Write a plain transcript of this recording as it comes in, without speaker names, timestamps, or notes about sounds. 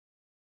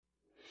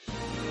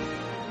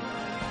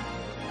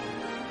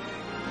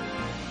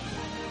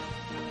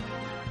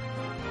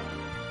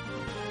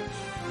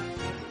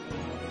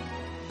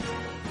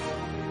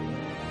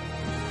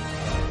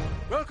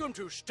Welcome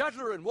to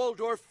Statler and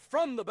Waldorf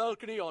from the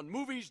balcony on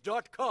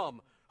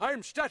movies.com.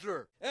 I'm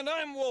Statler. And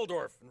I'm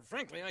Waldorf. And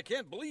frankly, I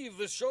can't believe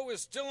this show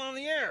is still on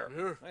the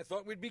air. I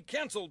thought we'd be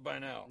canceled by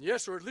now.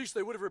 Yes, or at least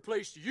they would have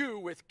replaced you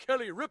with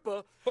Kelly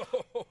Ripa.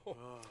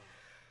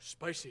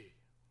 Spicy.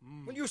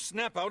 Will you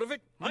snap out of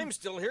it? I'm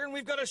still here and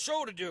we've got a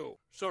show to do.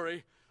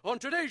 Sorry. On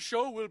today's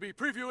show, we'll be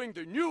previewing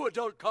the new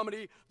adult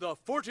comedy, The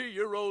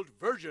 40-Year-Old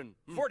Virgin.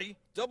 40?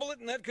 Double it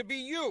and that could be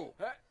you.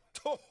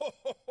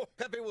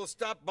 Pepe will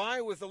stop by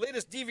with the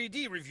latest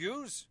DVD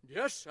reviews.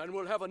 Yes, and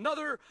we'll have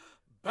another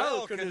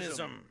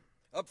Balkanism.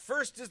 Up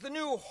first is the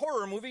new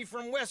horror movie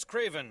from Wes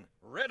Craven,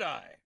 Red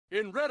Eye.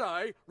 In Red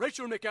Eye,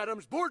 Rachel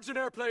McAdams boards an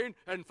airplane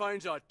and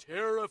finds a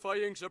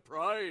terrifying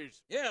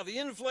surprise. Yeah, the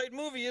in-flight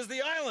movie is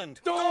The Island.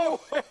 Oh!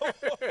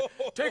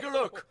 Take a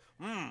look.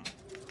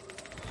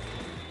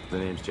 The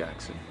name's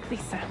Jackson.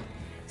 Lisa,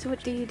 so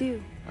what do you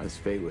do? As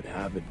fate would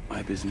have it,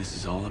 my business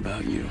is all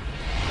about you.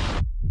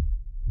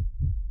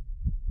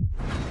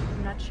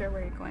 I'm not sure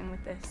where you're going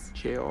with this.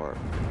 J.R.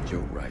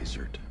 Joe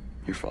Reisert.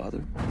 Your father?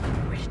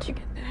 Where did you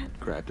get that?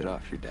 Grabbed it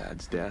off your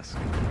dad's desk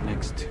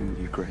next to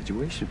your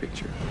graduation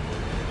picture.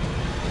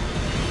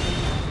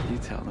 You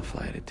tell the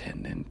flight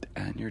attendant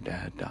and your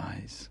dad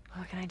dies.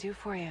 What can I do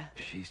for you?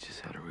 She's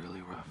just had a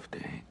really rough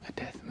day. A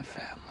death in the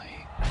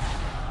family.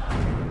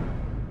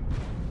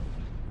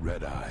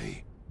 Red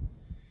Eye.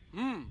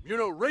 You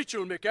know,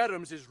 Rachel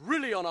McAdams is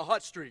really on a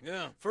hot streak.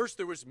 Yeah. First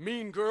there was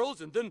Mean Girls,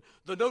 and then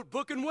The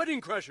Notebook and Wedding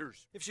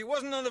Crashers. If she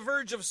wasn't on the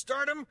verge of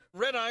stardom,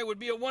 Red Eye would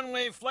be a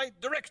one-way flight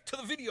direct to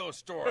the video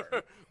store.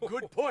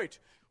 Good point.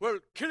 Well,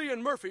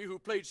 Cillian Murphy, who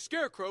played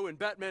Scarecrow in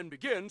Batman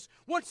Begins,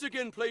 once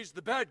again plays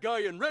the bad guy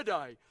in Red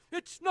Eye.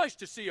 It's nice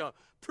to see a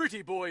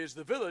pretty boy as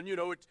the villain. You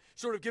know, it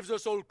sort of gives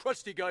us old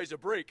crusty guys a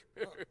break.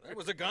 That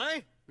was a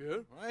guy?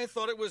 Yeah? I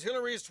thought it was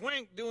Hilary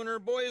Swank doing her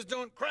Boys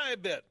Don't Cry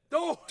bit.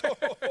 Oh!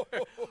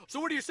 So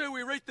what do you say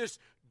we rate this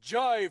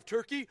jive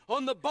turkey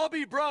on the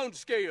Bobby Brown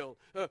scale?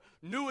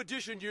 New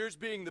edition years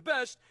being the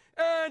best,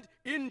 and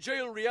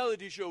in-jail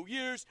reality show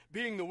years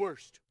being the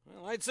worst.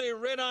 Well, I'd say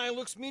Red Eye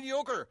looks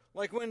mediocre,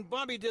 like when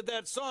Bobby did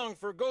that song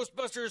for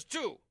Ghostbusters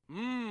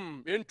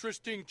 2.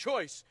 Interesting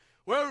choice.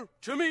 Well,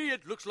 to me,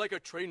 it looks like a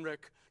train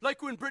wreck.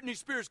 Like when Britney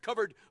Spears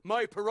covered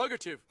My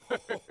Prerogative.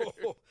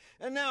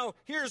 And now,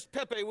 here's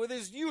Pepe with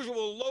his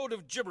usual load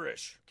of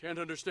gibberish. Can't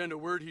understand a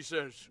word he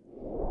says.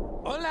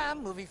 Hola,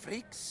 movie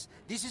freaks.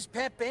 This is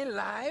Pepe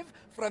live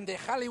from the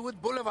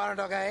Hollywood Boulevard,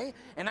 okay?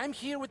 And I'm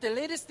here with the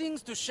latest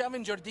things to shove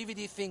in your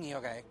DVD thingy,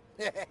 okay?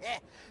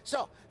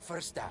 So,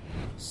 first up,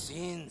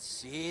 Sin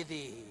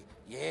City.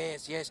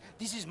 Yes,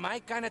 this is my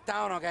kind of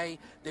town, okay?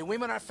 The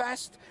women are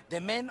fast, the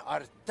men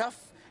are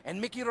tough, and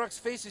Mickey Rourke's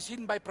face is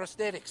hidden by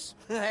prosthetics.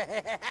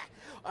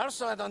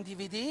 Also on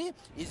DVD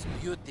is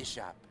Beauty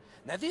Shop.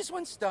 Now, this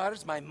one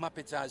stars my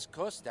Muppets Oz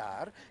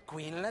co-star,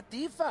 Queen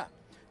Latifah.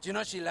 Do you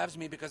know she loves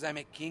me because I'm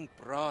a king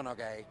prawn,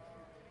 okay?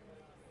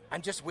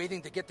 I'm just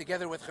waiting to get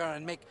together with her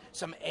and make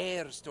some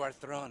heirs to our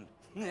throne.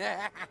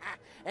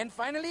 And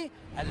finally,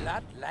 A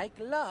Lot Like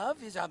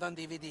Love is out on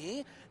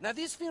DVD. Now,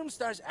 this film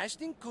stars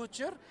Ashton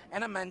Kutcher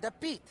and Amanda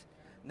Peet.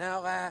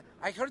 Now,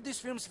 I heard this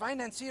film's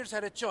financiers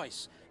had a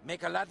choice.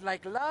 Make A Lot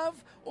Like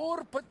Love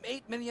or put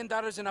 $8 million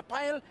in a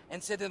pile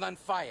and set it on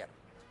fire.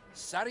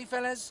 Sorry,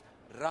 fellas,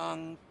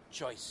 wrong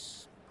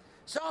choice.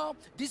 So,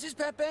 this is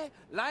Pepe,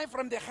 live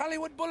from the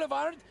Hollywood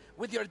Boulevard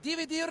with your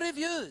DVD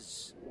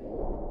reviews.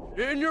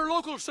 In your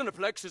local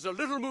Cineplex is a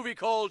little movie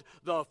called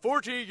The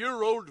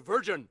 40-Year-Old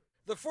Virgin.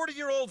 The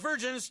 40-Year-Old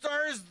Virgin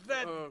stars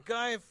that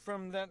guy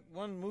from that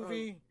one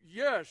movie.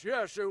 Yes.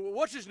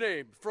 What's his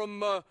name? From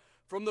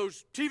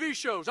those TV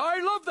shows. I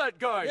love that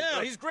guy.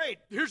 Yeah, he's great.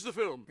 Here's the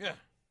film. Yeah.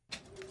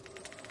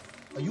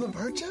 Are you a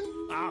virgin?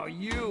 Oh,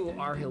 you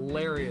are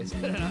hilarious.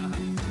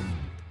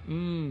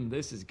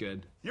 This is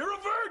good. You're a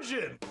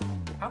virgin!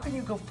 How can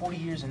you go 40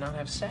 years and not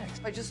have sex?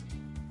 I just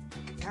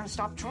kind of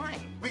stopped trying.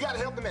 We gotta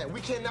help the man.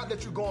 We cannot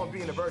let you go on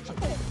being a virgin.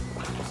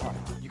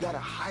 You gotta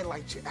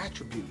highlight your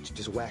attributes.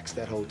 Just wax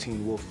that whole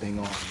Teen Wolf thing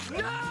off.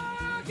 No!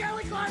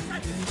 Kelly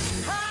Clarkson!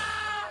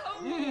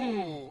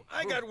 Ooh,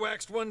 I got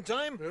waxed one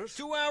time.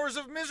 2 hours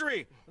of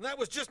misery. And that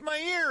was just my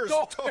ears.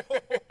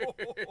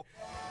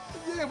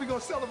 Yeah, we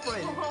gonna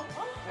celebrate.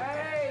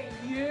 Hey,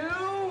 you!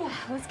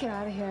 Let's get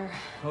out of here.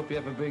 Hope you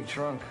have a big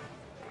trunk,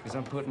 because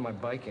I'm putting my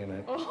bike in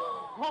it.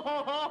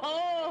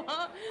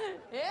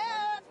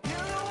 Yeah!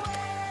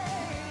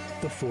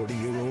 The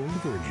 40-Year-Old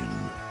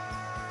Virgin.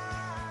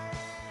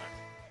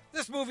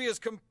 This movie is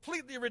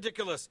completely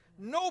ridiculous.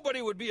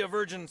 Nobody would be a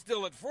virgin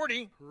still at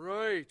 40.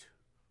 Right.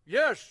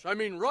 Yes, I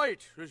mean,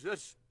 right.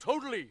 That's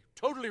totally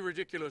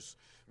ridiculous.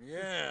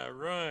 Yeah,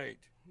 right.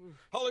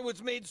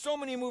 Hollywood's made so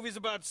many movies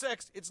about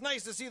sex, it's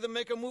nice to see them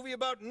make a movie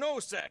about no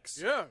sex.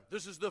 Yeah,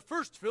 this is the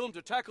first film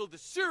to tackle the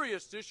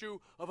serious issue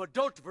of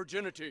adult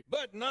virginity.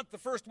 But not the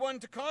first one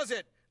to cause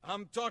it.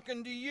 I'm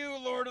talking to you,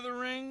 Lord of the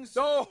Rings.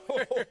 Oh!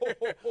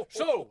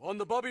 So, on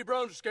the Bobby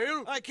Brown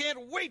scale? I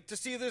can't wait to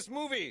see this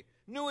movie.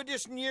 New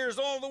edition years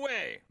all the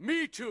way.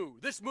 Me too.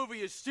 This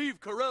movie is Steve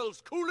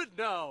Carell's Cool It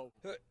Now.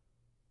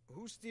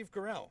 Who's Steve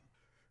Carell?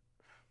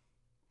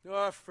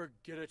 Ah,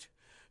 forget it.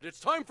 It's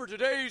time for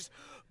today's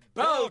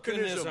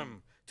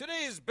balcanism.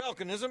 Today's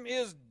balcanism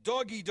is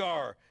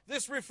doggy-dar.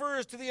 This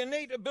refers to the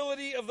innate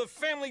ability of the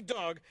family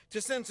dog to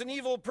sense an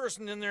evil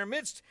person in their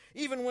midst,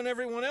 even when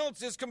everyone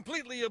else is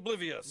completely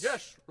oblivious.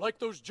 Yes, like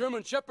those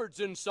German shepherds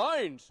in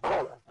Signs.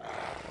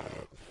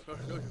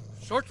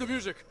 Start the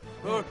music.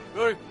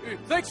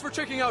 Thanks for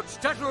checking out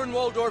Statler and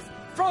Waldorf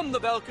from the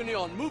balcony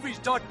on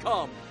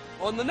movies.com.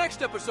 On the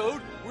next episode,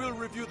 we'll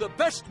review the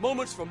best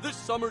moments from this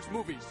summer's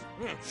movies.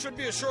 Should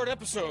be a short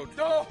episode.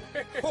 Oh,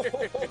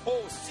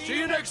 See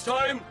you next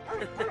time.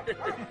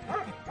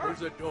 There's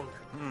that dog.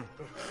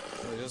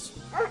 There it is.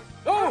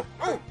 Oh!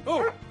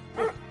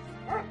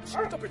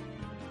 Stop it.